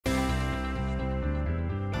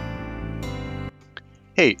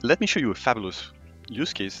Hey, let me show you a fabulous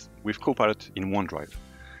use case with Copilot in OneDrive.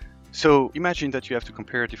 So imagine that you have to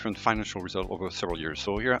compare different financial results over several years.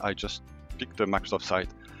 So here I just picked the Microsoft site.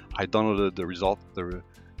 I downloaded the result, the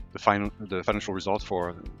financial results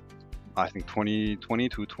for I think 2020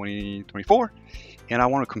 to 2024, and I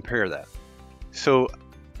want to compare that. So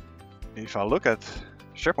if I look at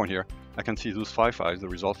SharePoint here, I can see those 5 files, the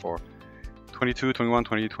result for 22, 21,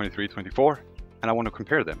 20, 23, 24, and I want to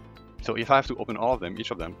compare them. So if I have to open all of them, each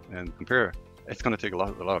of them, and compare, it's going to take a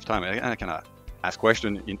lot of time. And I cannot ask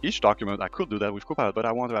questions in each document. I could do that with Copilot, but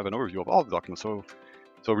I want to have an overview of all the documents. So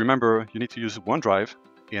remember, you need to use OneDrive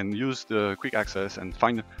and use the quick access and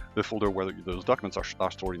find the folder where those documents are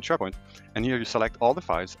stored in SharePoint. And here you select all the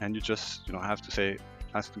files, and you just have to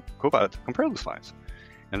ask Copilot to compare those files,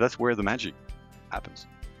 and that's where the magic happens.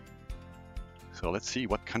 So let's see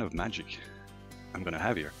what kind of magic I'm going to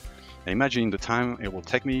have here. And imagine the time it will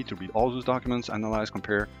take me to read all those documents, analyze,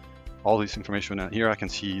 compare all this information. And here I can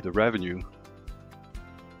see the revenue.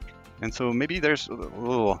 And so maybe there's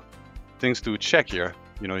little things to check here.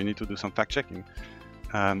 You need to do some fact checking.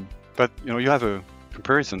 But you have a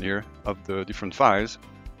comparison here of the different files,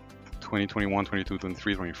 2021, 22,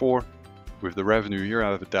 23, 24. With the revenue here, I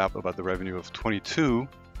have a doubt about the revenue of 22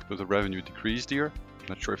 because the revenue decreased here. I'm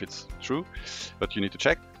not sure if it's true, but you need to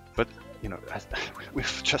check. But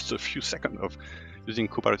with just a few seconds of using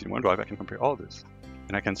Copilot in OneDrive, I can compare all of this,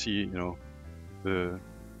 and I can see the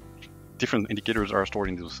different indicators are stored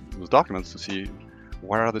in those documents to see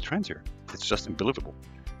what are the trends here. It's just unbelievable.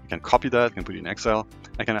 You can copy that, you can put it in Excel.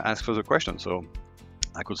 I can ask further questions. So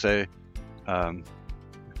I could say, ask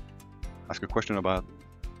a question about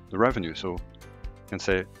the revenue. So I can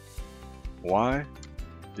say, why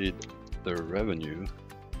did the revenue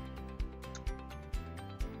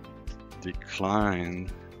decline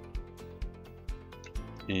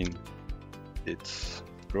in its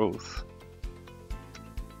growth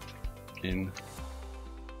in,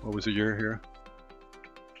 what was the year here?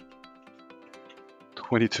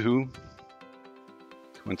 2022.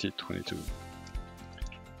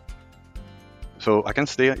 So I can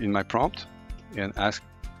stay in my prompt and ask,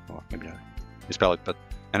 well, maybe I misspell it,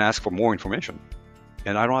 and ask for more information.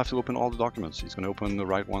 And I don't have to open all the documents. It's going to open the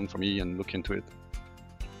right one for me and look into it.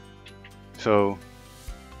 So,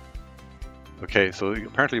 okay, so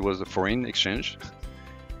apparently it was a foreign exchange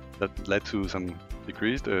that led to some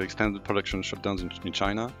decrease, the extended production shutdowns in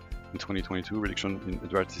China in 2022, reduction in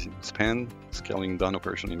advertising spend, scaling down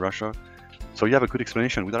operation in Russia. So you have a good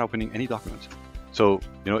explanation without opening any documents. So,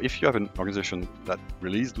 if you have an organization that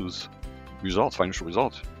released those results, financial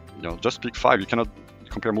results, just pick 5. You cannot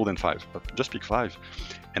compare more than 5, but just pick 5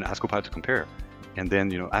 and ask Copilot to compare. And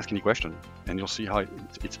then, ask any question, and you'll see how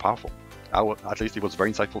it's powerful. At least it was very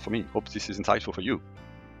insightful for me. Hope this is insightful for you.